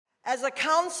As a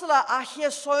counselor, I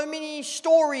hear so many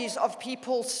stories of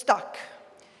people stuck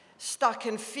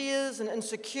in fears and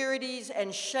insecurities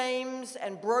and shames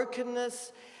and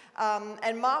brokenness.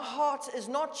 And my heart is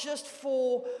not just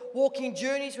for walking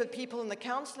journeys with people in the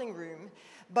counseling room,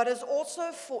 but is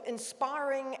also for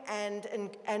inspiring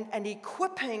and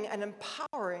equipping and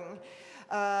empowering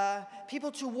people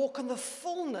to walk in the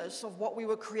fullness of what we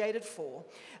were created for.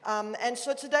 And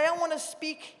so today I want to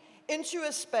speak into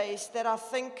a space that I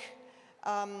think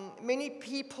many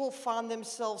people find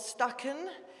themselves stuck in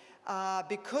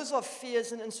because of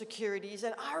fears and insecurities.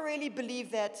 And I really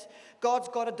believe that God's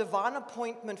got a divine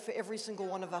appointment for every single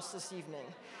one of us this evening.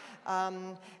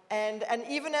 And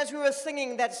even as we were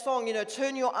singing that song,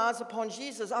 turn your eyes upon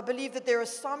Jesus, I believe that there are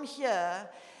some here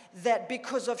that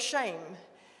because of shame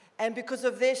and because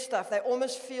of their stuff, they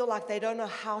almost feel like they don't know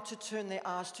how to turn their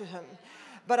eyes to Him.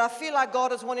 But I feel like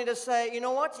God is wanting to say, you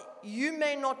know what? You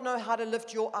may not know how to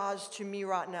lift your eyes to me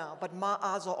right now, but my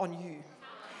eyes are on you.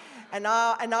 And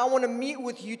I want to meet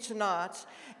with you tonight.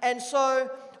 And so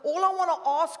all I want to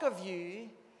ask of you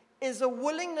is a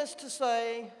willingness to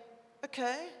say,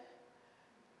 okay,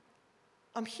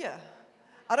 I'm here.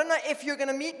 I don't know if you're going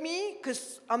to meet me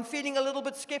because I'm feeling a little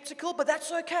bit skeptical, but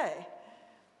that's okay.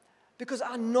 Because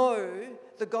I know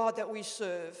the God that we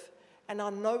serve, and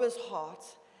I know His heart.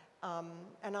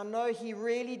 And I know He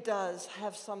really does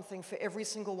have something for every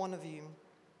single one of you.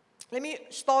 Let me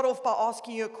start off by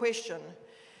asking you a question.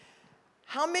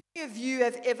 How many of you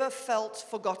have ever felt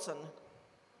forgotten?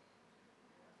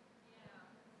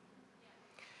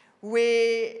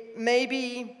 Where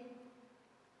maybe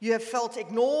you have felt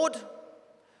ignored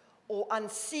or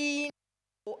unseen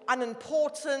or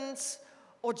unimportant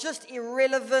or just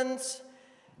irrelevant.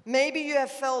 Maybe you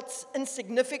have felt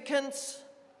insignificant.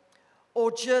 Or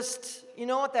just,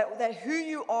 that who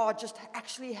you are just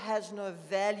actually has no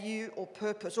value or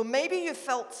purpose. Or maybe you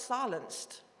felt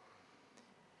silenced.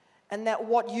 And that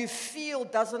what you feel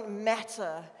doesn't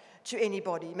matter to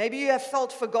anybody. Maybe you have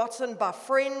felt forgotten by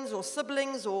friends or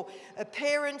siblings or a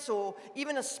parent or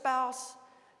even a spouse.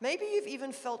 Maybe you've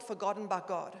even felt forgotten by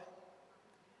God.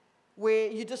 Where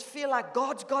you just feel like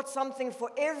God's got something for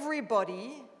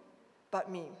everybody but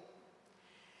me.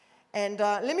 And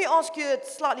let me ask you it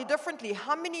slightly differently.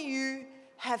 How many of you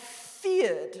have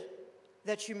feared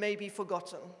that you may be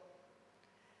forgotten?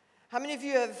 How many of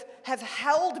you have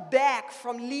held back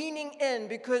from leaning in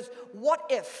because what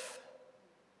if?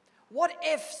 What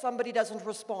if somebody doesn't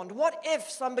respond? What if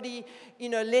somebody,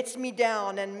 lets me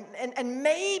down? And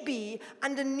maybe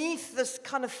underneath this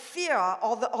kind of fear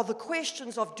are the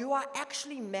questions of, do I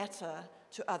actually matter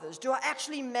to others? Do I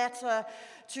actually matter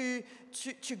to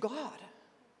God?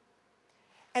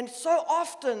 And so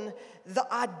often, the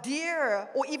idea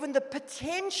or even the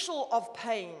potential of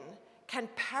pain can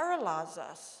paralyze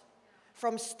us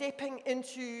from stepping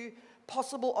into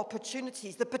possible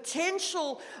opportunities. The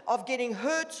potential of getting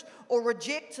hurt or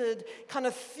rejected kind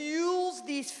of fuels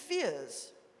these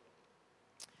fears.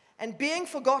 And being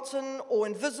forgotten or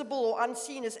invisible or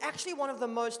unseen is actually one of the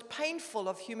most painful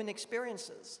of human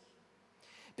experiences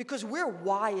because we're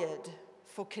wired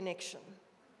for connection.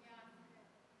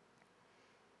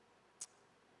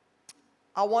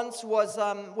 I once was,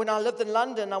 when I lived in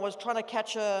London, I was trying to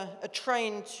catch a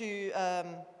train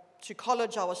to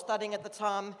college. I was studying at the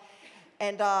time,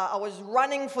 and I was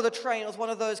running for the train. It was one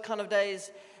of those kind of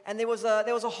days, and there was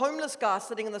a homeless guy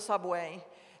sitting in the subway,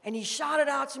 and he shouted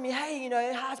out to me, hey,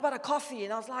 how's about a coffee?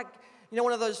 And I was like,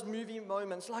 one of those movie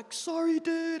moments, like, sorry,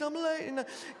 dude, I'm late. And I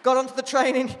got onto the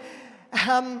train,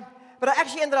 but I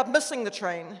actually ended up missing the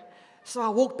train. So I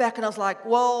walked back and I was like,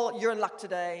 well, you're in luck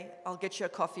today. I'll get you a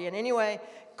coffee. And anyway,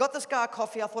 got this guy a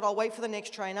coffee. I thought I'll wait for the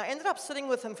next train. I ended up sitting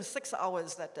with him for 6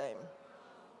 hours that day.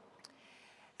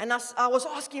 And I was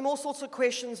asking him all sorts of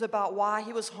questions about why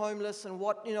he was homeless and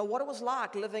what it was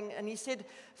like living. And he said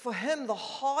for him, the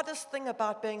hardest thing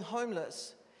about being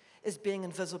homeless is being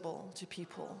invisible to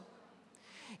people.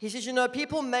 He says,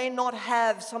 people may not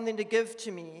have something to give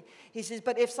to me. He says,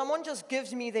 but if someone just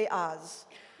gives me their eyes,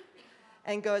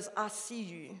 and goes, I see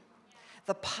you.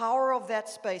 The power of that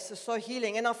space is so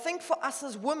healing. And I think for us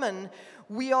as women,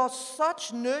 we are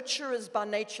such nurturers by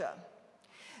nature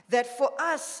that for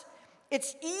us,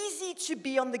 it's easy to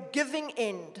be on the giving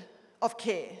end of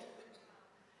care.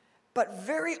 But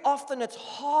very often it's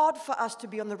hard for us to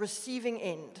be on the receiving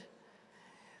end.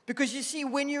 Because you see,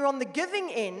 when you're on the giving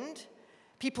end,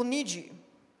 people need you.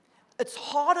 It's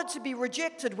harder to be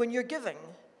rejected when you're giving.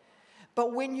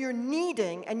 But when you're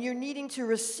needing and you're needing to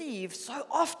receive, so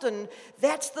often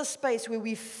that's the space where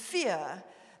we fear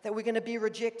that we're going to be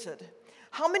rejected.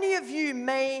 How many of you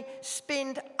may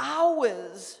spend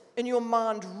hours in your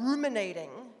mind ruminating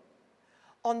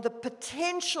on the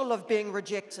potential of being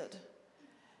rejected?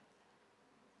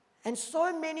 And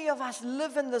so many of us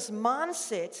live in this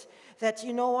mindset that,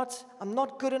 you know what, I'm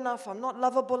not good enough, I'm not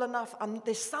lovable enough,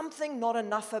 there's something not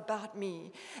enough about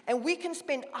me. And we can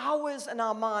spend hours in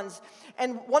our minds.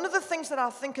 And one of the things that I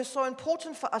think is so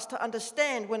important for us to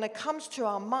understand when it comes to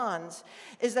our minds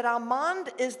is that our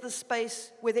mind is the space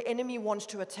where the enemy wants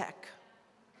to attack.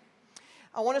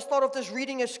 I want to start off this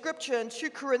reading of scripture in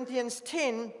 2 Corinthians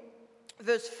 10,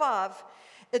 verse 5.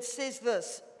 It says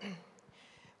this: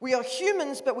 "We are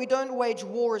humans, but we don't wage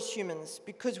war as humans,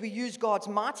 because we use God's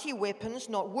mighty weapons,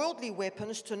 not worldly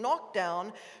weapons, to knock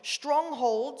down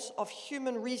strongholds of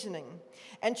human reasoning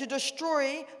and to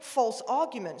destroy false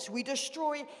arguments. We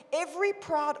destroy every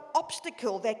proud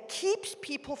obstacle that keeps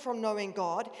people from knowing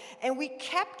God, and we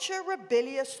capture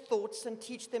rebellious thoughts and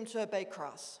teach them to obey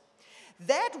Christ."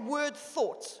 That word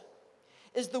thought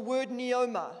is the word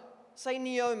neoma. Say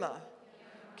neoma.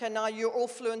 Okay, now you're all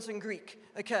fluent in Greek.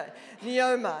 Okay,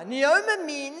 neoma. Neoma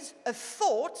means a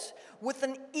thought with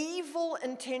an evil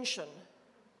intention.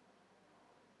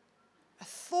 A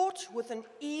thought with an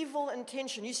evil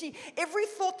intention. You see, every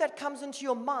thought that comes into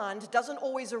your mind doesn't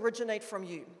always originate from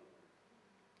you.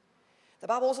 The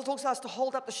Bible also talks to us to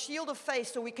hold up the shield of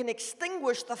faith so we can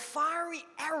extinguish the fiery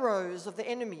arrows of the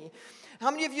enemy. How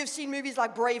many of you have seen movies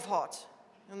like Braveheart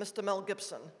and Mr. Mel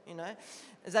Gibson? You know,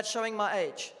 is that showing my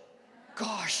age?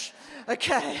 Gosh,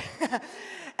 okay.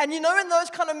 And you know, in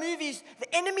those kind of movies,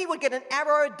 the enemy would get an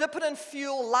arrow, dip it in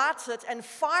fuel, light it, and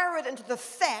fire it into the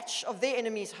thatch of their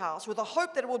enemy's house with the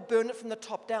hope that it would burn it from the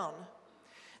top down.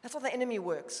 That's how the enemy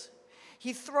works.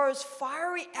 He throws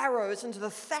fiery arrows into the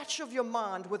thatch of your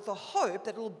mind with the hope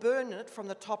that it will burn it from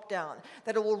the top down,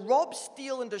 that it will rob,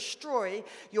 steal, and destroy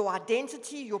your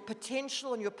identity, your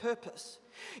potential, and your purpose.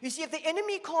 You see, if the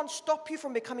enemy can't stop you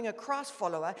from becoming a Christ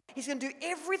follower, he's going to do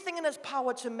everything in his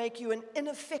power to make you an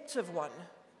ineffective one.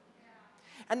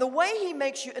 And the way he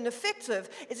makes you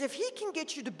ineffective is if he can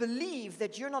get you to believe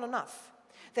that you're not enough,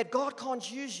 that God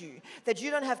can't use you, that you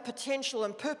don't have potential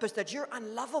and purpose, that you're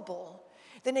unlovable,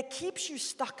 then it keeps you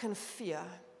stuck in fear.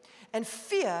 And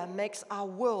fear makes our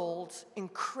world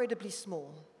incredibly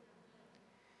small.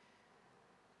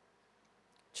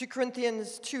 2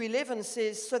 Corinthians 2:11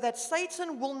 says, "So that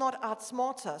Satan will not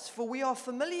outsmart us, for we are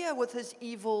familiar with his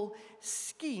evil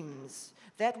schemes."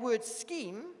 That word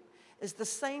scheme is the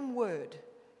same word,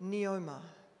 neoma.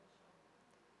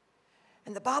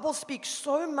 And the Bible speaks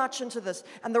so much into this.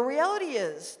 And the reality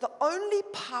is, the only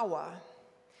power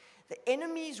the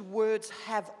enemy's words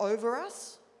have over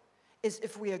us is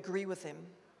if we agree with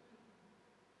him.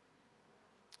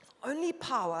 The only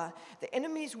power the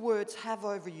enemy's words have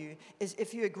over you is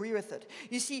if you agree with it.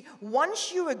 You see,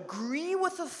 once you agree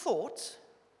with a thought,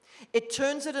 it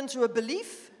turns it into a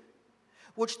belief,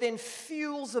 which then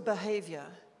fuels a behavior.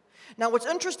 Now, what's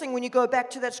interesting when you go back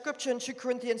to that scripture in 2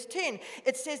 Corinthians 10,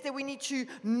 it says that we need to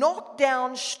knock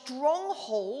down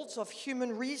strongholds of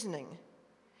human reasoning.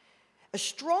 A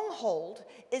stronghold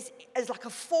is like a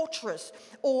fortress,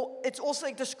 or it's also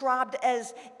described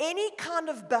as any kind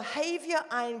of behavior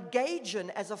I engage in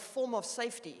as a form of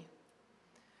safety.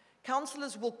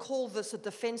 Counselors will call this a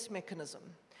defense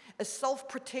mechanism, a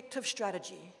self-protective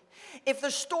strategy. If the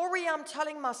story I'm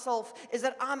telling myself is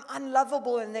that I'm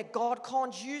unlovable and that God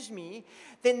can't use me,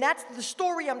 then that's the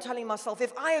story I'm telling myself.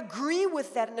 If I agree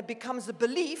with that and it becomes a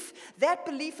belief, that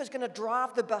belief is going to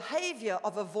drive the behavior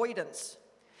of avoidance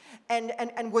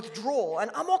and withdraw.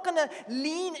 And I'm not going to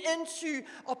lean into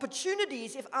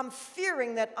opportunities if I'm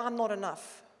fearing that I'm not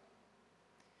enough.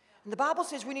 And the Bible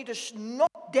says we need to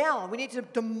knock down, we need to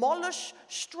demolish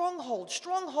strongholds.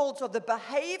 Strongholds are the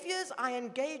behaviors I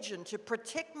engage in to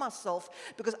protect myself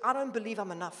because I don't believe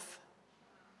I'm enough.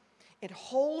 It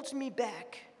holds me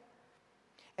back.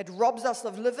 It robs us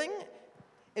of living.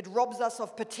 It robs us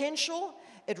of potential.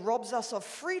 It robs us of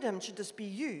freedom to just be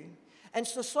you. And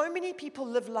so many people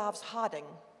live lives hiding,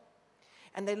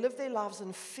 and they live their lives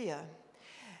in fear.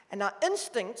 And our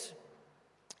instinct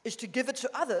is to give it to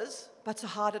others, but to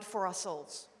hide it for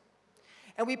ourselves.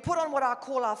 And we put on what I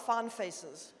call our fawn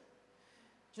faces.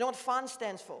 Do you know what fawn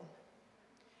stands for?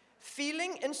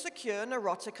 Feeling insecure,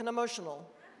 neurotic, and emotional.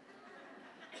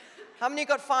 How many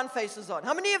got fawn faces on?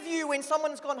 How many of you, when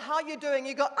someone's gone, "How are you doing?"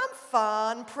 you go, "I'm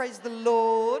fine, praise the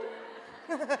Lord."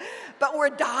 But we're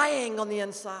dying on the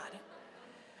inside.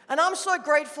 And I'm so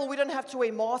grateful we don't have to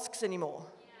wear masks anymore.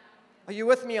 Are you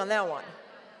with me on that one?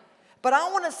 But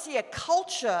I want to see a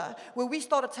culture where we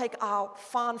start to take our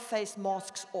fan-face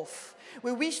masks off,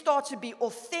 where we start to be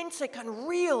authentic and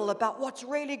real about what's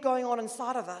really going on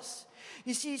inside of us.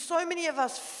 You see, so many of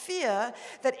us fear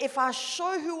that if I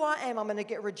show who I am, I'm going to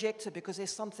get rejected because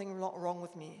there's something wrong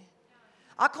with me.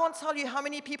 I can't tell you how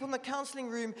many people in the counseling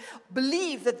room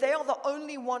believe that they are the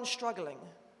only one struggling.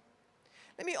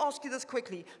 Let me ask you this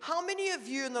quickly. How many of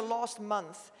you in the last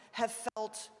month have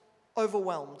felt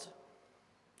overwhelmed?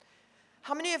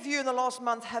 How many of you in the last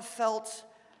month have felt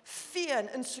fear and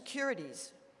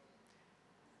insecurities?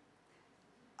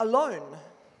 Alone?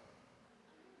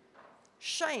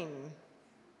 Shame?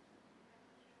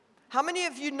 How many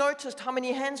of you noticed how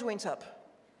many hands went up?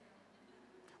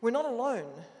 We're not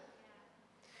alone.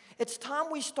 It's time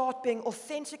we start being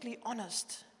authentically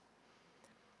honest.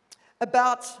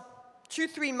 About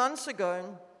 2-3 months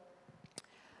ago,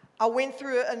 I went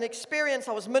through an experience.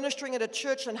 I was ministering at a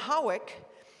church in Howick,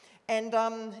 and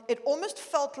it almost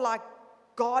felt like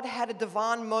God had a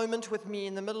divine moment with me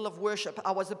in the middle of worship.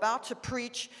 I was about to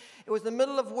preach. It was the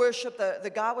middle of worship.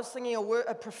 The guy was singing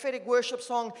a prophetic worship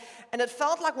song, and it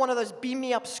felt like one of those beam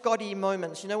me up Scotty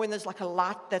moments, you know, when there's like a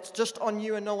light that's just on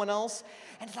you and no one else.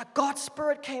 And it's like God's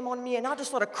Spirit came on me, and I just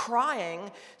started crying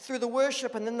through the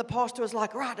worship. And then the pastor was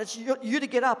like, right, it's you to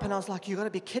get up. And I was like, you got to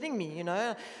be kidding me, you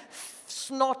know.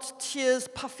 Snot, tears,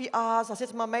 puffy eyes. I said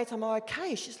to my mate, am I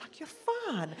okay? She's like, you're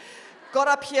fine. Got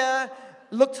up here,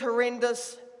 looked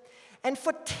horrendous. And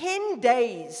for 10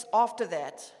 days after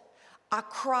that, I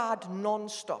cried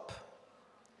non-stop.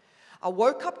 I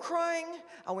woke up crying.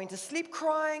 I went to sleep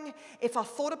crying. If I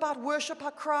thought about worship,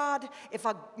 I cried. If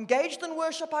I engaged in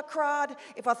worship, I cried.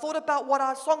 If I thought about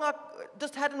what song I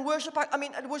just had in worship, I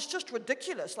mean, it was just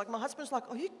ridiculous. Like, my husband's like,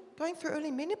 are you going through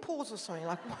early menopause or something?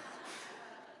 Like, what?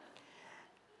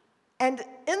 And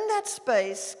in that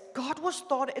space, God was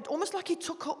starting, it almost like he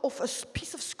took off a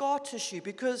piece of scar tissue,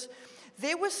 because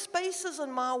there were spaces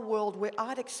in my world where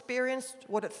I'd experienced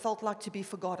what it felt like to be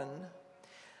forgotten.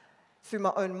 Through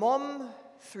my own mom,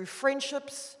 through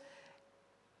friendships.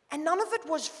 And none of it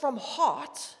was from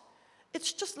heart.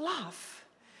 It's just love.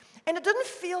 And it didn't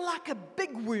feel like a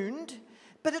big wound,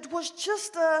 but it was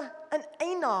just an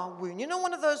anar wound. You know,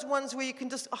 one of those ones where you can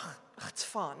just, it's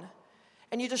fine.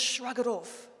 And you just shrug it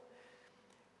off.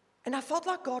 And I felt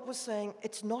like God was saying,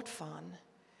 it's not fun,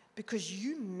 because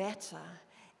you matter.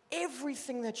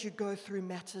 Everything that you go through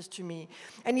matters to me.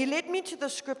 And he led me to the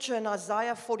scripture in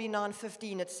Isaiah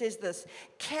 49:15. It says this: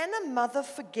 can a mother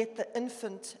forget the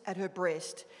infant at her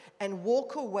breast and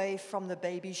walk away from the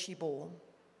baby she bore?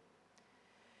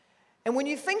 And when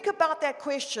you think about that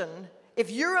question,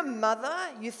 if you're a mother,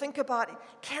 you think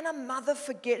about, can a mother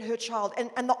forget her child?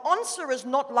 And the answer is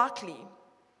not likely.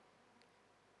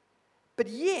 But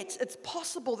yet, it's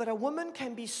possible that a woman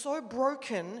can be so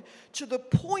broken to the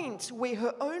point where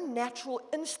her own natural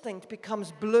instinct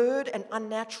becomes blurred and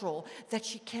unnatural that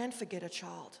she can forget a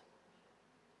child.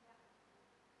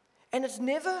 And it's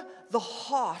never the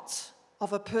heart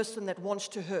of a person that wants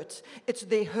to hurt. It's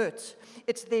their hurt.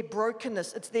 It's their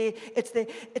brokenness. It's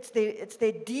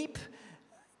their deep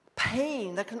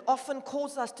pain that can often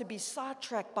cause us to be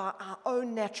sidetracked by our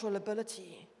own natural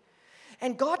ability.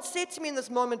 And God said to me in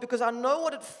this moment, because I know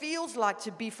what it feels like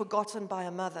to be forgotten by a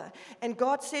mother. And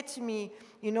God said to me,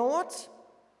 you know what?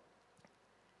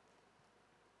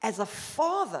 As a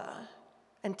father,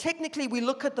 and technically we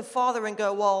look at the father and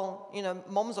go, well, you know,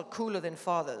 moms are cooler than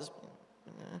fathers.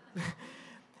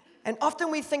 And often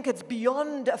we think it's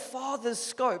beyond a father's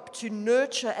scope to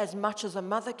nurture as much as a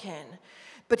mother can.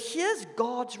 But here's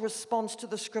God's response to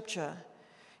the scripture.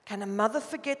 Can a mother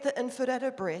forget the infant at her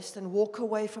breast and walk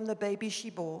away from the baby she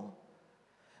bore?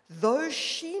 Though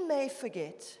she may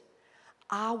forget,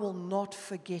 I will not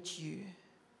forget you.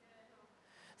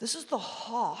 This is the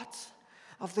heart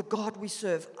of the God we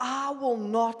serve. I will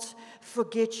not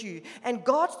forget you. And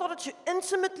God started to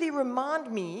intimately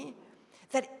remind me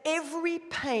that every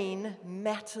pain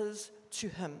matters to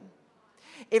him.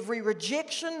 Every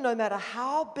rejection, no matter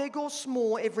how big or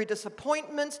small, every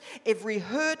disappointment, every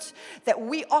hurt that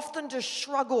we often just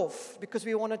shrug off because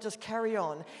we want to just carry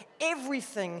on,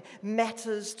 everything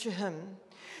matters to him.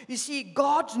 You see,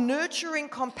 God's nurturing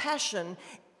compassion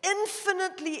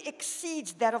infinitely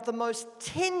exceeds that of the most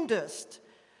tenderest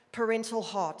parental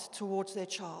heart towards their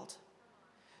child.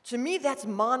 To me, that's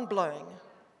mind-blowing.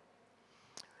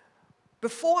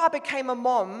 Before I became a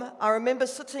mom, I remember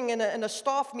sitting in a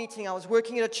staff meeting. I was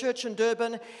working at a church in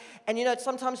Durban, and you know,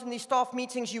 sometimes in these staff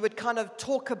meetings, you would kind of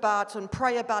talk about and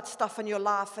pray about stuff in your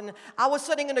life, and I was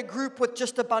sitting in a group with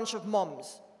just a bunch of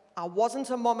moms. I wasn't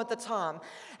a mom at the time.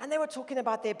 And they were talking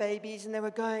about their babies, and they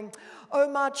were going, oh,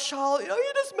 my child, he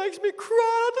just makes me cry.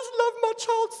 I just love my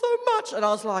child so much. And I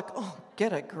was like, oh,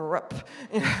 get a grip.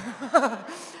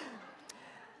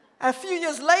 A few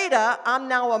years later, I'm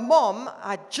now a mom.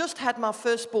 I just had my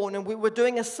firstborn, and we were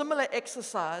doing a similar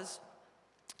exercise.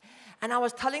 And I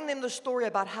was telling them the story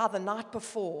about how the night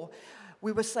before,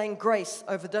 we were saying grace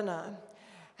over dinner.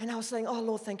 And I was saying, oh,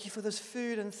 Lord, thank you for this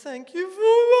food, and thank you for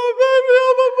my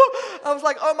baby. I was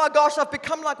like, oh, my gosh, I've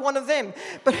become like one of them.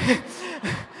 But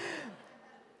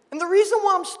and the reason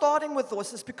why I'm starting with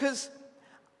this is because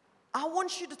I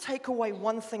want you to take away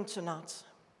one thing tonight,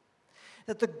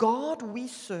 that the God we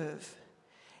serve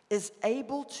is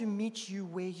able to meet you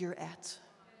where you're at,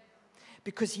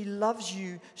 because he loves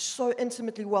you so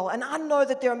intimately well. And I know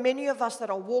that there are many of us that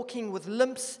are walking with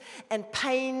limps and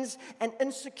pains and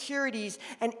insecurities,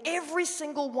 and every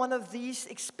single one of these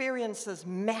experiences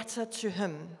matter to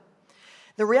him.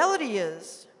 The reality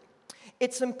is,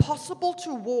 it's impossible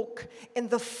to walk in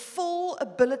the full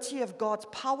ability of God's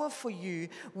power for you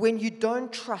when you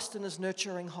don't trust in his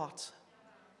nurturing heart.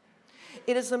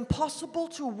 It is impossible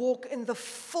to walk in the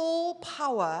full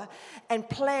power and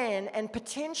plan and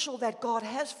potential that God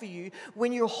has for you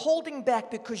when you're holding back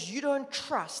because you don't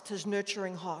trust his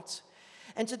nurturing heart.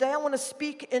 And today I want to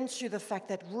speak into the fact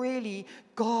that really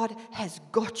God has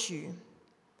got you.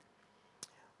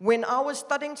 When I was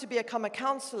studying to become a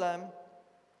counselor,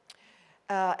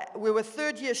 we were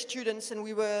third-year students, and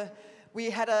we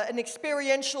had an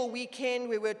experiential weekend.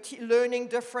 We were learning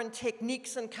different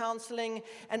techniques in counseling,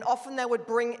 and often they would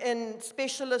bring in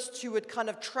specialists who would kind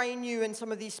of train you in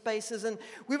some of these spaces. And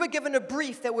we were given a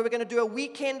brief that we were going to do a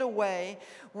weekend away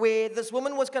where this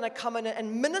woman was going to come in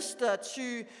and minister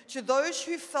to those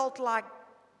who felt like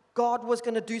God was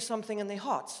going to do something in their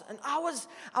hearts. And I was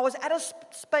at a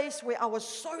space where I was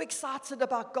so excited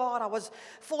about God. I was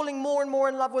falling more and more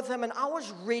in love with him, and I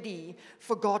was ready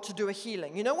for God to do a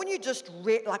healing. You know, when you just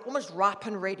like almost ripe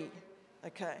and ready.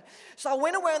 Okay. So I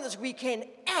went away on this weekend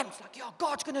amped, like, yo,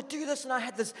 God's going to do this. And I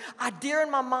had this idea in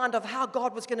my mind of how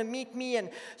God was going to meet me.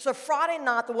 And so Friday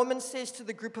night, the woman says to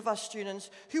the group of us students,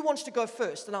 who wants to go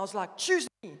first? And I was like, choose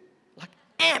me. Like,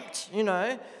 amped, you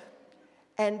know.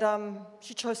 And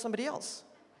she chose somebody else.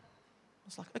 I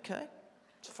was like, okay,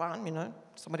 it's fine, you know.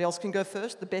 Somebody else can go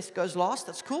first. The best goes last.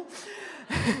 That's cool.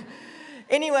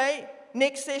 Anyway,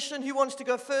 next session, who wants to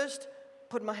go first?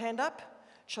 Put my hand up.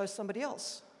 Chose somebody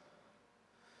else.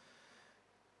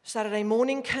 Saturday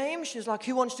morning came. She was like,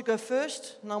 who wants to go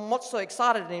first? And I'm not so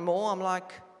excited anymore. I'm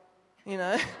like, you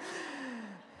know.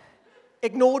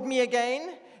 Ignored me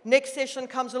again. Next session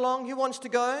comes along. Who wants to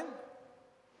go?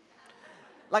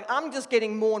 Like, I'm just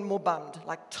getting more and more bummed,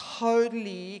 like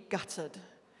totally gutted.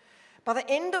 By the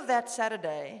end of that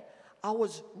Saturday, I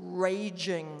was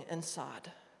raging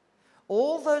inside.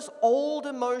 All those old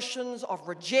emotions of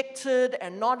rejected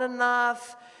and not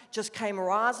enough just came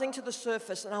rising to the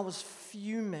surface, and I was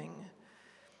fuming.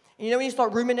 And you know when you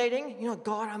start ruminating? You know,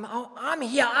 God, I'm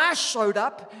here. I showed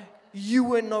up. You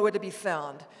were nowhere to be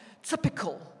found.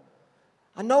 Typical.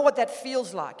 I know what that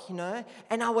feels like, you know,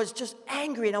 and I was just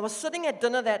angry, and I was sitting at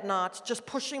dinner that night just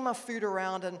pushing my food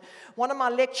around, and one of my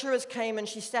lecturers came and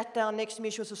she sat down next to me.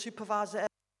 She was a supervisor.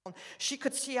 She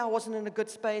could see I wasn't in a good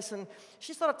space, and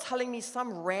she started telling me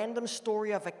some random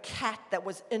story of a cat that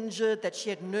was injured that she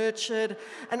had nurtured,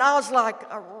 and I was like,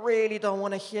 I really don't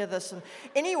want to hear this. And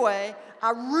anyway, I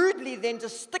rudely then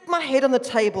just stick my head on the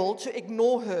table to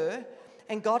ignore her,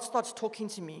 and God starts talking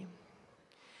to me.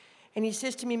 And he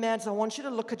says to me, Mads, I want you to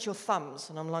look at your thumbs.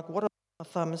 And I'm like, what are my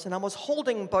thumbs? And I was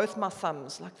holding both my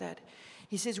thumbs like that.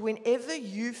 He says, whenever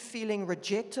you're feeling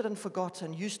rejected and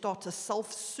forgotten, you start to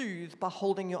self-soothe by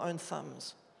holding your own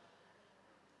thumbs.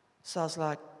 So I was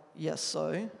like, yes,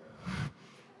 so? You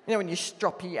know, when you're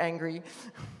stroppy, angry.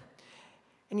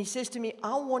 And he says to me,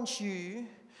 I want you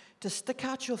to stick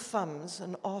out your thumbs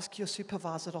and ask your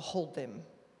supervisor to hold them.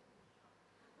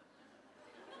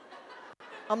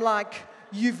 I'm like,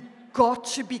 you've got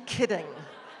to be kidding.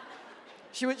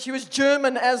 She was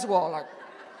German as well.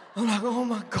 I'm like, oh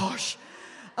my gosh.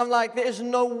 I'm like, there is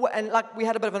no way. And like, we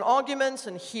had a bit of an argument,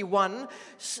 and he won.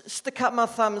 Stick out my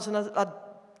thumbs, and I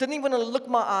didn't even want to look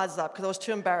my eyes up because I was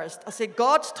too embarrassed. I said,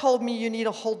 God's told me you need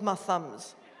to hold my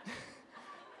thumbs.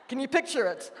 Can you picture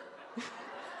it?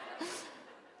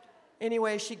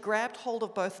 Anyway, she grabbed hold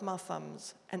of both my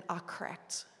thumbs, and I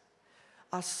cracked.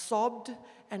 I sobbed,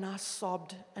 and I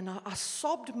sobbed, and I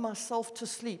sobbed myself to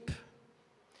sleep.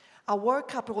 I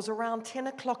woke up, it was around 10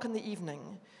 o'clock in the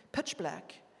evening, pitch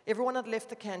black. Everyone had left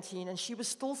the canteen, and she was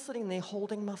still sitting there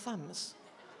holding my thumbs.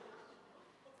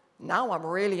 Now I'm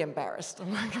really embarrassed.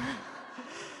 I'm like,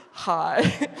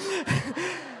 Hi.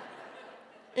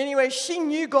 Anyway, she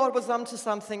knew God was up to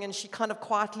something, and she kind of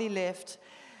quietly left.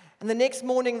 And the next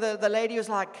morning, the lady was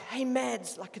like, hey,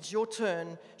 Mads, like, it's your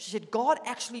turn. She said, God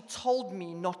actually told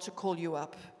me not to call you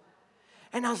up.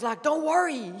 And I was like, don't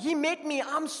worry. He met me.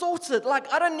 I'm sorted.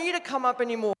 Like, I don't need to come up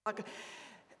anymore.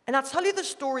 And I'll tell you the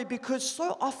story because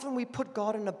so often we put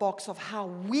God in a box of how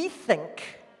we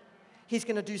think He's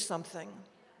going to do something.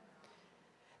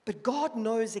 But God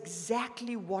knows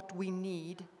exactly what we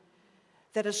need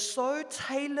that is so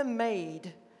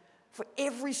tailor-made for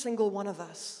every single one of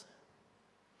us.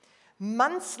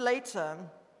 Months later,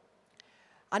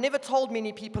 I never told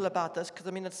many people about this because,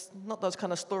 I mean, it's not those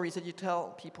kind of stories that you tell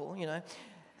people, you know.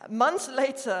 Months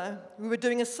later, we were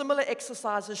doing a similar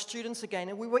exercise as students again,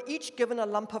 and we were each given a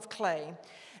lump of clay.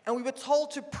 And we were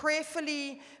told to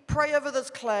prayerfully pray over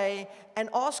this clay and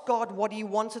ask God what He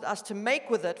wanted us to make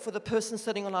with it for the person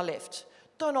sitting on our left.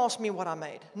 Don't ask me what I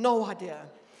made. No idea.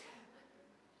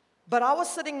 But I was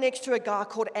sitting next to a guy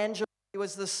called Angelo. He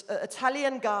was this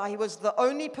Italian guy. He was the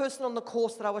only person on the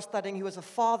course that I was studying. He was a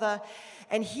father.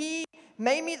 And he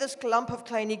made me this lump of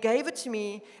clay, and he gave it to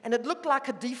me, and it looked like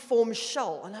a deformed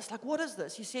shell. And I was like, what is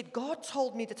this? He said, God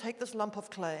told me to take this lump of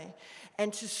clay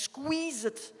and to squeeze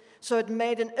it so it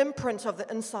made an imprint of the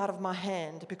inside of my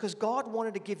hand, because God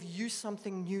wanted to give you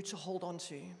something new to hold on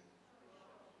to.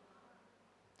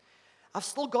 I've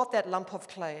still got that lump of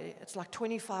clay. It's like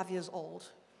 25 years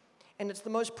old. And it's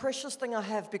the most precious thing I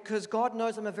have because God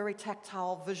knows I'm a very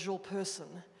tactile, visual person.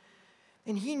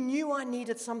 And He knew I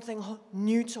needed something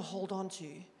new to hold on to.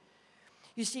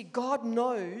 You see, God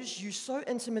knows you so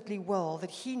intimately well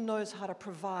that He knows how to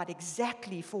provide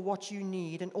exactly for what you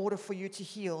need in order for you to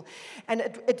heal. And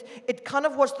it kind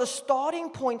of was the starting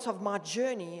point of my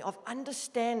journey of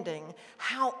understanding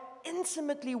how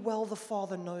intimately well the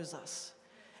Father knows us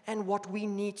and what we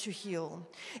need to heal.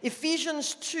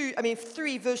 Ephesians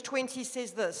 3 verse 20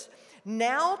 says this,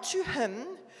 now to Him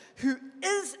who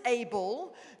is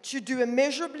able to do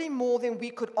immeasurably more than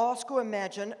we could ask or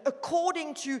imagine,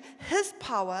 according to His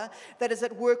power that is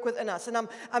at work within us. And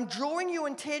I'm drawing your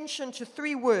attention to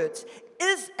three words,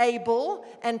 is able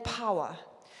and power.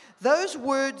 Those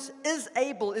words, is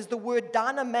able, is the word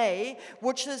dynamē,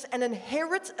 which is an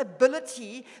inherent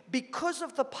ability because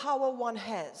of the power one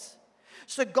has.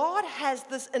 So God has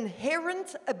this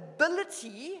inherent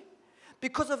ability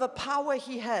because of a power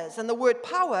He has. And the word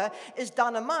power is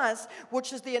dynamis,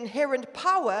 which is the inherent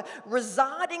power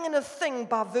residing in a thing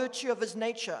by virtue of His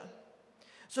nature.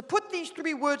 So put these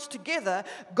three words together,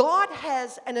 God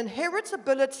has an inherent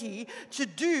ability to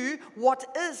do what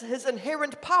is His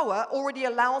inherent power already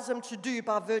allows Him to do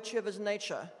by virtue of His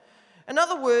nature. In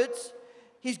other words,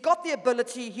 He's got the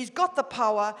ability, He's got the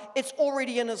power, it's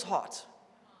already in His heart.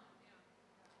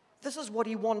 This is what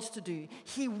He wants to do.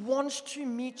 He wants to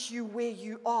meet you where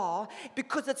you are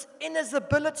because it's in His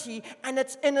ability and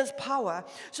it's in His power.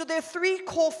 So there are three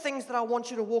core things that I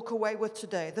want you to walk away with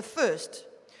today. The first,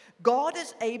 God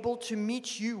is able to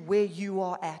meet you where you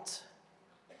are at.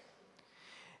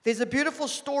 There's a beautiful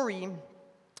story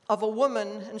of a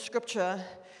woman in Scripture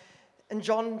in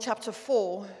John chapter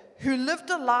 4 who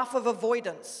lived a life of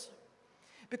avoidance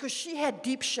because she had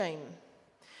deep shame.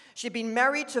 She'd been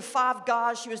married to 5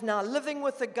 guys. She was now living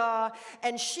with a guy.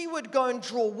 And she would go and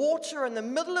draw water in the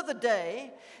middle of the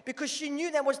day because she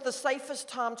knew that was the safest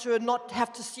time to not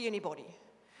have to see anybody.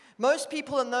 Most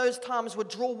people in those times would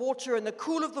draw water in the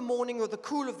cool of the morning or the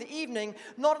cool of the evening,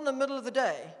 not in the middle of the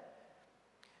day.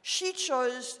 She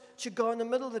chose to go in the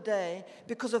middle of the day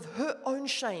because of her own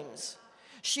shames.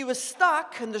 She was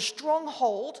stuck in the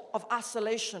stronghold of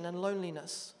isolation and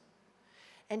loneliness.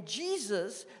 And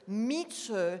Jesus meets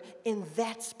her in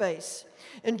that space.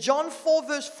 In John 4,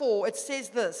 verse 4, it says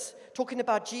this, talking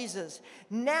about Jesus.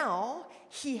 Now,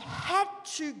 He had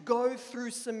to go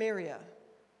through Samaria.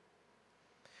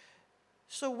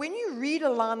 So when you read a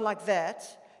line like that,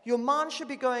 your mind should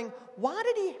be going, why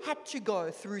did He have to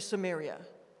go through Samaria?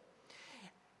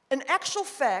 In actual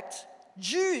fact,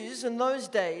 Jews in those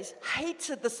days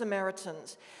hated the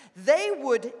Samaritans. They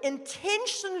would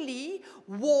intentionally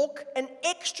walk an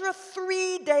extra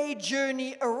 3-day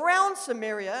journey around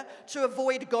Samaria to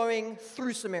avoid going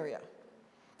through Samaria.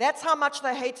 That's how much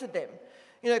they hated them.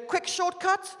 You know, quick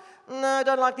shortcut? No, I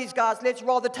don't like these guys. Let's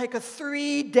rather take a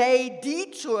 3-day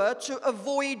detour to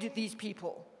avoid these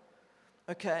people.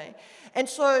 Okay? And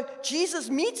so Jesus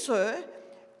meets her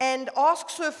and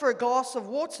asks her for a glass of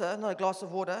water,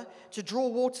 to draw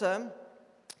water.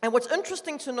 And what's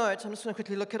interesting to note, I'm just going to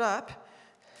quickly look it up.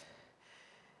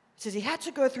 It says he had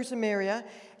to go through Samaria,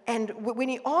 and when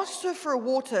he asks her for a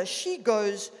water, she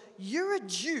goes, "You're a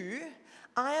Jew.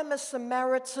 I am a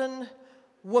Samaritan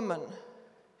woman.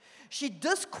 She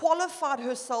disqualified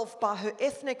herself by her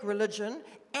ethnic religion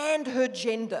and her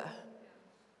gender.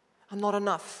 I'm not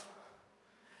enough.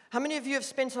 How many of you have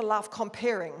spent a life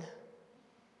comparing?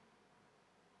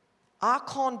 I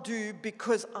can't do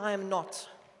because I am not.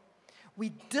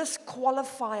 We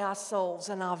disqualify ourselves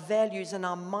and our values and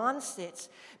our mindsets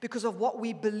because of what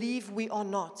we believe we are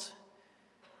not.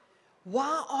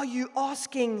 Why are you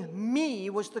asking me,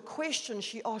 was the question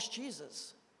she asked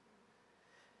Jesus.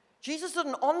 Jesus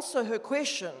didn't answer her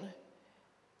question.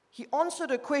 He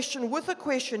answered her question with a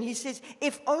question. He says,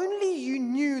 if only you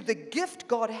knew the gift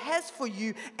God has for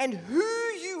you and who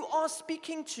you are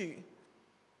speaking to.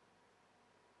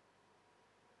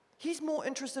 He's more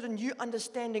interested in you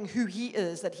understanding who He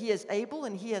is, that He is able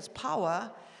and He has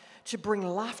power to bring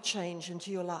life change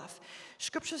into your life.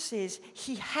 Scripture says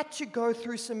He had to go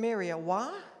through Samaria.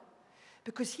 Why?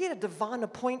 Because He had a divine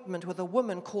appointment with a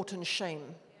woman caught in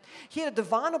shame. He had a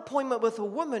divine appointment with a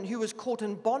woman who was caught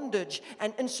in bondage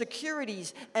and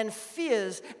insecurities and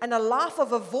fears and a life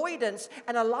of avoidance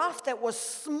and a life that was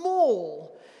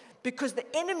small because the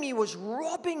enemy was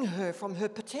robbing her from her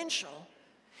potential.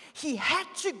 He had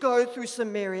to go through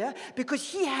Samaria because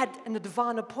he had a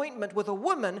divine appointment with a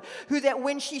woman who that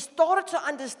when she started to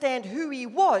understand who he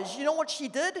was, you know what she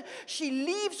did? She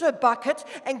leaves her bucket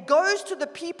and goes to the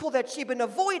people that she'd been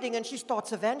avoiding and she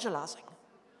starts evangelizing.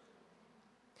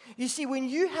 You see, when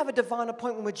you have a divine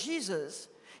appointment with Jesus,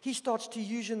 He starts to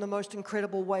use you in the most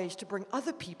incredible ways to bring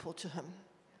other people to Him.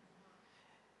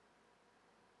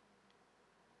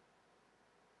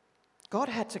 God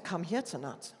had to come here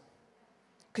tonight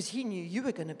because He knew you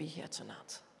were going to be here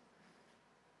tonight.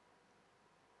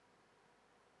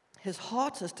 His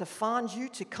heart is to find you,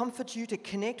 to comfort you, to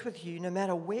connect with you, no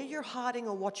matter where you're hiding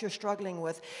or what you're struggling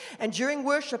with. And during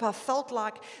worship, I felt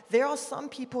like there are some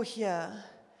people here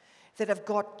that have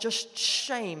got just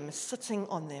shame sitting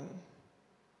on them,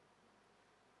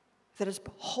 that is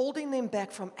holding them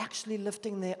back from actually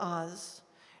lifting their eyes.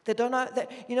 They don't know that,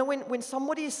 you know, when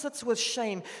somebody sits with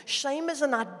shame, shame is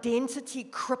an identity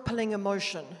crippling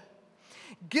emotion.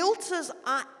 Guilt is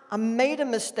I made a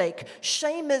mistake.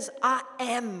 Shame is I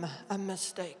am a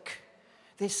mistake.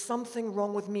 There's something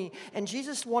wrong with me. And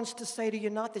Jesus wants to say to you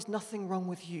tonight, there's nothing wrong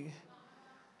with you.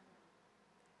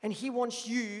 And He wants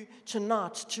you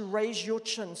tonight to raise your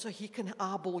chin so He can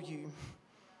eyeball you.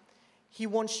 He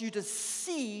wants you to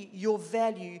see your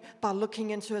value by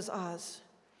looking into His eyes.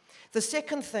 The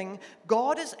second thing,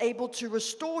 God is able to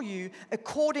restore you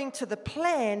according to the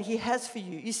plan He has for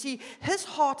you. You see, His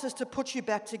heart is to put you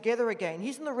back together again.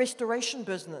 He's in the restoration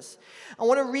business. I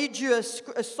want to read you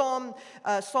a Psalm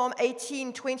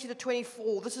 18, 20 to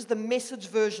 24. This is the Message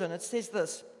version. It says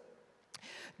this.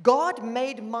 God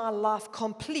made my life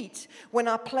complete when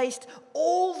I placed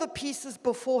all the pieces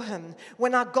before Him.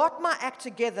 When I got my act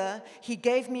together, He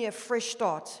gave me a fresh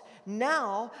start.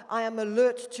 Now I am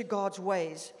alert to God's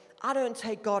ways. I don't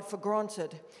take God for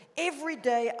granted. Every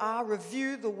day I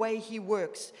review the way He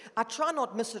works. I try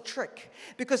not miss a trick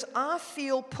because I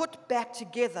feel put back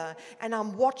together and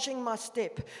I'm watching my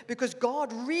step because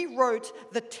God rewrote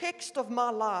the text of my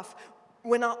life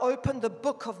when I opened the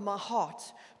book of my heart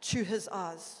to His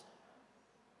eyes.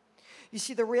 You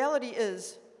see, the reality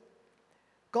is,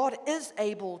 God is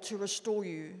able to restore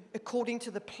you according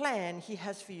to the plan He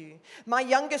has for you. My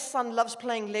youngest son loves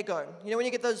playing Lego. You know, when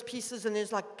you get those pieces and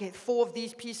there's like 4 of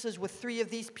these pieces with 3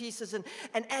 of these pieces, and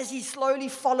as he slowly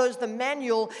follows the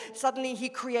manual, suddenly he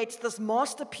creates this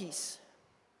masterpiece.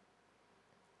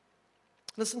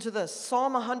 Listen to this,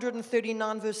 Psalm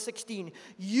 139, verse 16.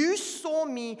 You saw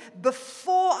me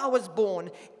before I was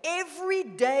born. Every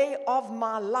day of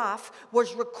my life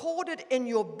was recorded in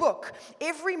your book.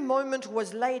 Every moment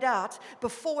was laid out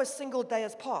before a single day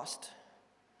has passed.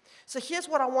 So here's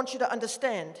what I want you to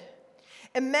understand.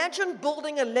 Imagine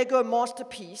building a Lego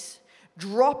masterpiece,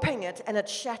 dropping it, and it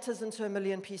shatters into a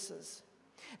million pieces.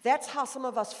 That's how some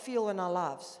of us feel in our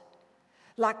lives.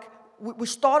 Like, we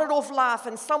started off life,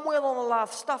 and somewhere along the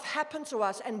life, stuff happened to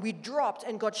us, and we dropped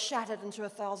and got shattered into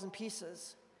 1,000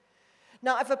 pieces.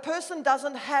 Now, if a person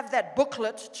doesn't have that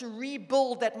booklet to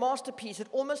rebuild that masterpiece, it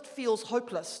almost feels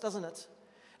hopeless, doesn't it?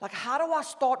 Like, how do I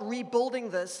start rebuilding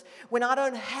this when I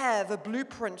don't have a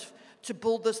blueprint to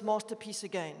build this masterpiece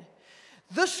again?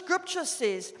 This scripture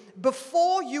says,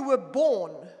 before you were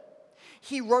born,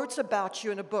 He wrote about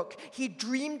you in a book. He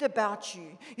dreamed about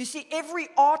you. You see, every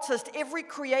artist, every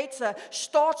creator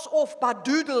starts off by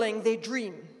doodling their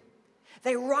dream.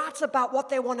 They write about what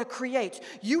they want to create.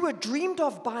 You were dreamed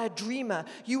of by a dreamer.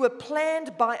 You were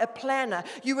planned by a planner.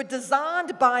 You were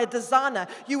designed by a designer.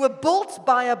 You were built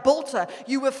by a builder.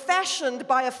 You were fashioned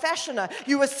by a fashioner.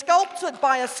 You were sculpted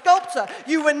by a sculptor.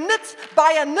 You were knit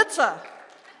by a knitter.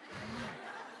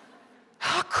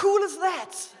 How cool is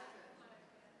that?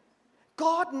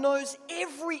 God knows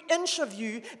every inch of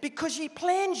you because He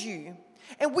planned you.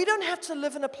 And we don't have to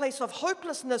live in a place of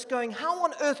hopelessness going, how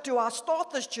on earth do I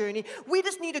start this journey? We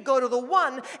just need to go to the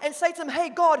one and say to Him, hey,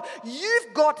 God,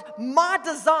 you've got my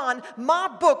design, my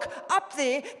book up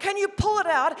there. Can you pull it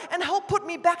out and help put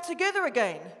me back together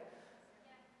again?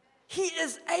 He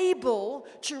is able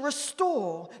to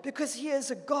restore because He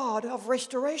is a God of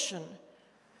restoration.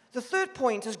 The third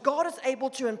point is God is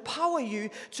able to empower you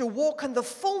to walk in the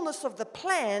fullness of the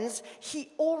plans He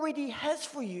already has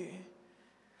for you.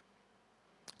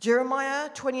 Jeremiah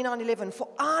 29:11, for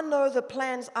I know the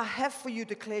plans I have for you,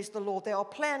 declares the Lord. They are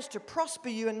plans to prosper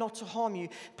you and not to harm you,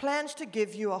 plans to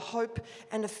give you a hope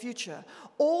and a future.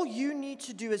 All you need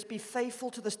to do is be faithful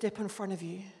to the step in front of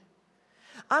you.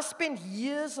 I spent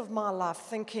years of my life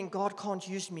thinking God can't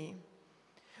use me.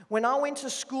 When I went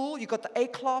to school, you got the A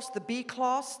class, the B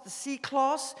class, the C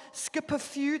class, skip a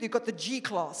few, you got the G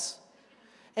class.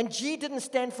 And G didn't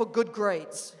stand for good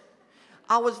grades.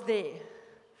 I was there.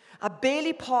 I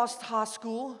barely passed high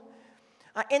school.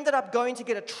 I ended up going to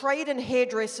get a trade in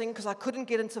hairdressing because I couldn't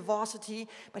get into varsity,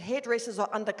 but hairdressers are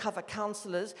undercover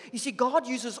counselors. You see, God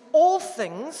uses all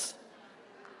things.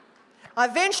 I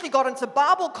eventually got into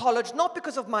Bible college, not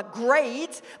because of my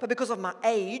grades, but because of my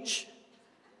age.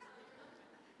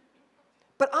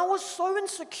 But I was so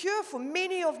insecure for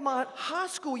many of my high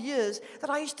school years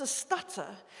that I used to stutter.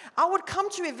 I would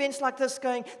come to events like this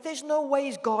going, there's no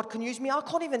ways God can use me. I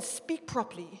can't even speak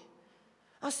properly.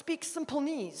 I speak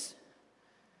Simplenese.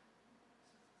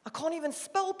 I can't even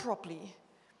spell properly.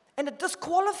 And it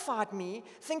disqualified me,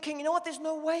 thinking, you know what, there's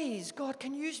no ways God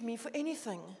can use me for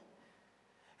anything.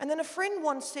 And then a friend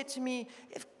once said to me,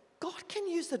 if God can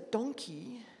use a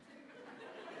donkey.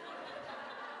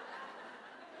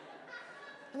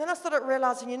 And then I started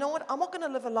realizing, you know what, I'm not going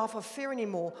to live a life of fear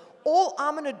anymore. All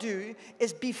I'm going to do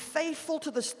is be faithful to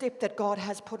the step that God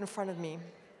has put in front of me.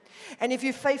 And if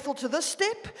you're faithful to this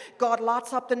step, God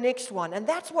lights up the next one. And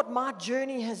that's what my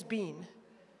journey has been,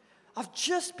 of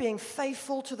just being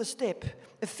faithful to the step.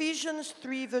 Ephesians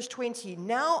 3 verse 20,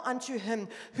 now unto Him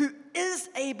who is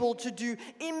able to do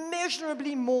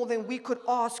immeasurably more than we could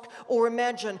ask or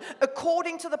imagine,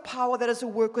 according to the power that is at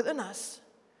work within us.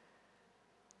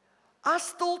 I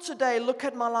still today look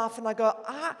at my life and I go,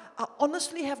 I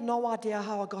honestly have no idea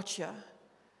how I got here.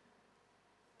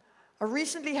 I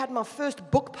recently had my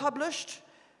first book published.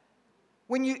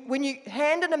 When you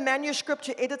hand in a manuscript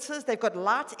to editors, they've got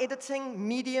light editing,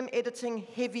 medium editing,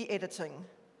 heavy editing.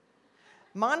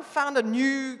 Mine found a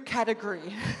new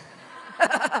category.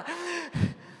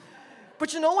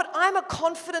 But you know what? I'm a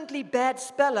confidently bad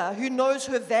speller who knows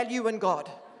her value in God.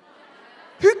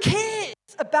 Who cares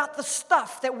about the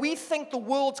stuff that we think the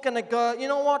world's going to go, you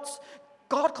know what?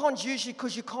 God can't use you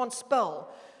because you can't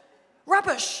spell.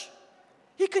 Rubbish.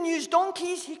 He can use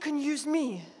donkeys. He can use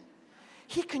me.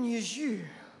 He can use you.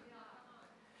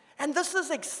 And this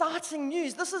is exciting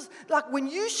news. This is like when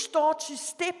you start to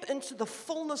step into the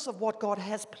fullness of what God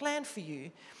has planned for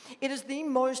you, it is the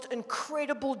most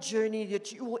incredible journey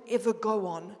that you will ever go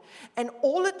on. And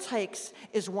all it takes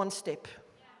is one step.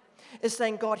 Is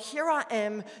saying, God, here I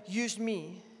am, use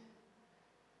me.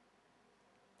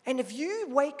 And if you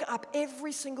wake up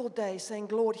every single day saying,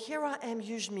 Lord, here I am,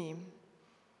 use me,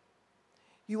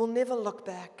 you will never look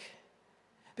back.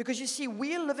 Because you see,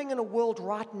 we are living in a world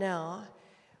right now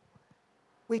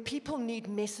where people need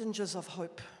messengers of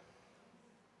hope.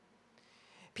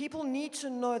 People need to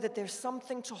know that there's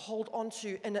something to hold on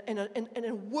to in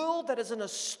a world that is in a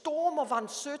storm of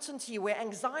uncertainty, where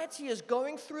anxiety is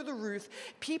going through the roof.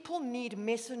 People need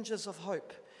messengers of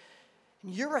hope.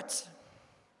 And you're it.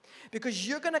 Because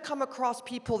you're going to come across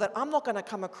people that I'm not going to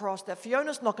come across, that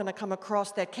Fiona's not going to come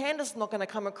across, that Candace is not going to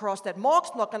come across, that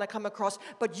Mark's not going to come across,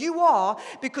 but you are,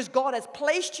 because God has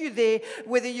placed you there,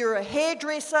 whether you're a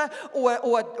hairdresser or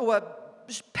a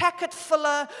packet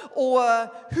filler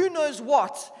or who knows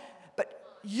what.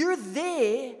 But you're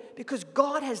there because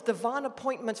God has divine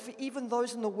appointments for even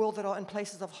those in the world that are in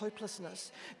places of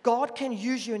hopelessness. God can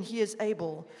use you and He is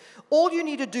able. All you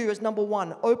need to do is, number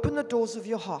one, open the doors of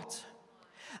your heart.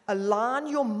 Align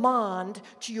your mind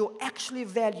to your actual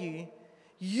value.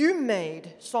 You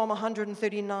made, Psalm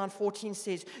 139:14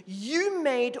 says, you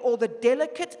made all the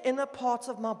delicate inner parts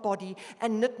of my body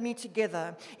and knit me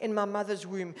together in my mother's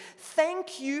womb.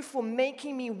 Thank you for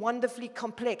making me wonderfully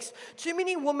complex. Too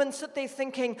many women sit there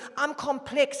thinking, I'm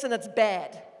complex and it's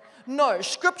bad. No,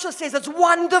 Scripture says it's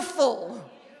wonderful.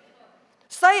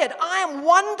 Say it, I am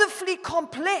wonderfully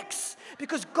complex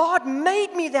because God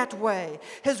made me that way.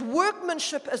 His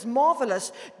workmanship is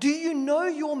marvelous. Do you know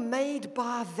you're made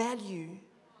by value?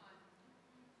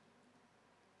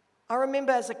 I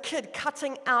remember as a kid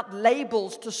cutting out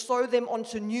labels to sew them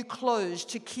onto new clothes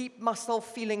to keep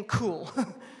myself feeling cool.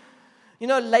 You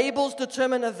know, labels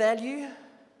determine a value.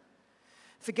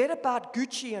 Forget about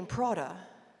Gucci and Prada.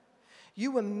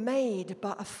 You were made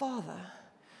by a Father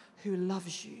who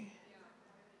loves you.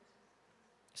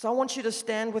 So I want you to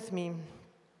stand with me.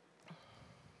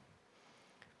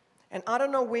 And I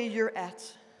don't know where you're at.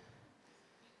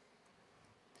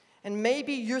 And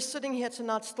maybe you're sitting here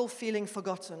tonight still feeling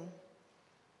forgotten.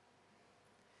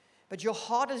 But your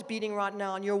heart is beating right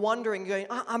now and you're wondering, going,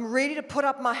 I'm ready to put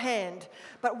up my hand.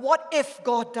 But what if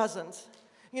God doesn't?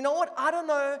 You know what? I don't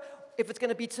know if it's going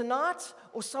to be tonight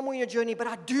or somewhere in your journey, but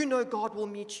I do know God will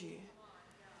meet you.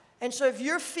 And so if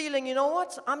you're feeling, you know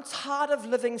what? I'm tired of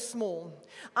living small.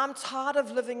 I'm tired of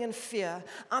living in fear.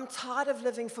 I'm tired of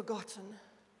living forgotten.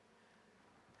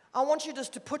 I want you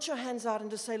just to put your hands out and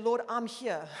to say, Lord, I'm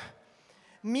here.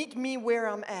 Meet me where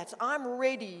I'm at. I'm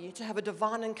ready to have a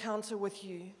divine encounter with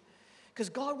you. Because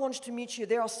God wants to meet you.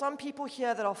 There are some people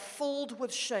here that are filled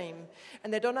with shame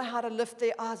and they don't know how to lift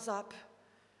their eyes up.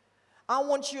 I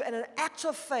want you in an act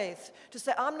of faith to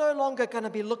say, I'm no longer going to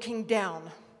be looking down.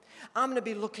 I'm going to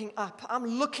be looking up. I'm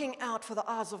looking out for the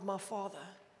eyes of my Father.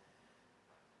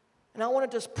 And I want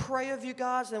to just pray with you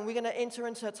guys, and we're going to enter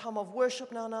into a time of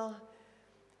worship now.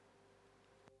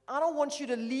 I don't want you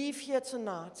to leave here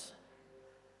tonight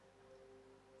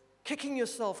kicking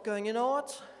yourself, going, you know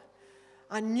what?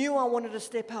 I knew I wanted to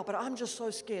step out, but I'm just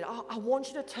so scared. I want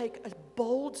you to take a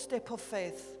bold step of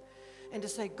faith and to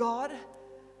say, God,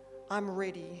 I'm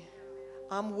ready.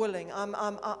 I'm willing.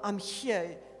 I'm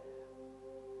here.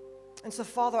 And so,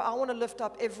 Father, I want to lift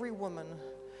up every woman.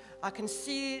 I can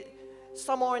see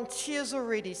some are in tears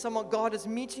already. Some are, God is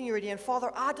meeting you already. And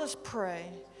Father, I just pray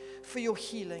for your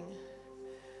healing.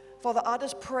 Father, I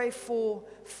just pray for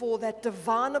that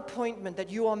divine appointment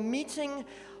that you are meeting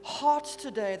hearts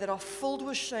today that are filled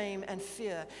with shame and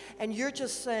fear. And you're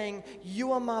just saying,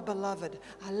 you are my beloved.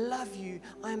 I love you.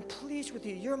 I am pleased with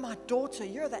you. You're my daughter.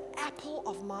 You're the apple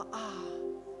of my eye.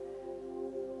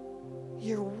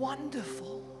 You're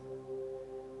wonderful.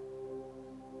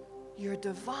 You're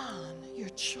divine. You're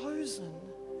chosen.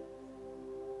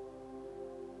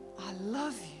 I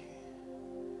love you.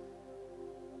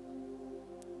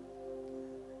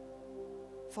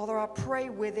 Father, I pray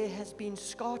where there has been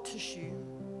scar tissue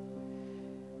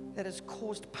that has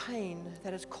caused pain,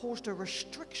 that has caused a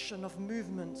restriction of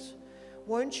movement,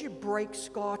 won't you break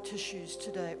scar tissues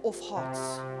today off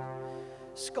hearts?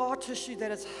 Scar tissue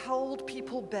that has held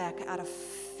people back out of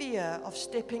fear of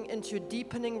stepping into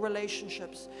deepening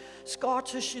relationships. Scar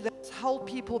tissue that has held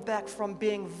people back from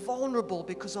being vulnerable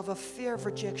because of a fear of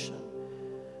rejection.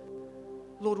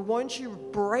 Lord, won't you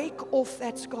break off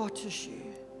that scar tissue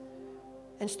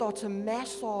and start to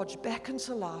massage back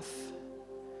into life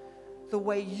the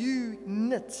way you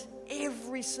knit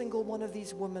every single one of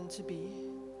these women to be.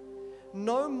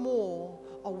 No more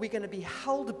are we going to be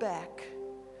held back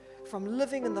from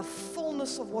living in the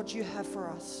fullness of what you have for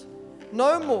us.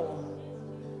 No more.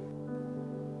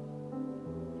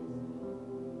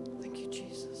 Thank you,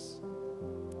 Jesus.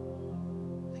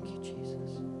 Thank you,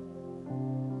 Jesus.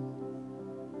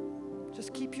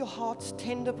 Just keep your hearts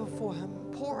tender before Him.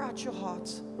 Pour out your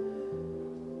hearts.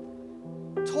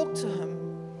 Talk to Him.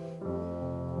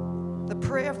 The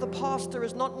prayer of the pastor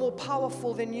is not more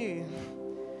powerful than you.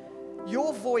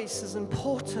 Your voice is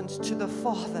important to the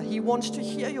Father. He wants to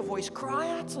hear your voice. Cry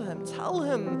out to Him. Tell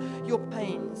Him your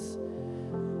pains.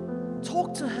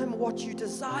 Talk to Him what you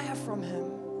desire from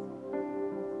Him.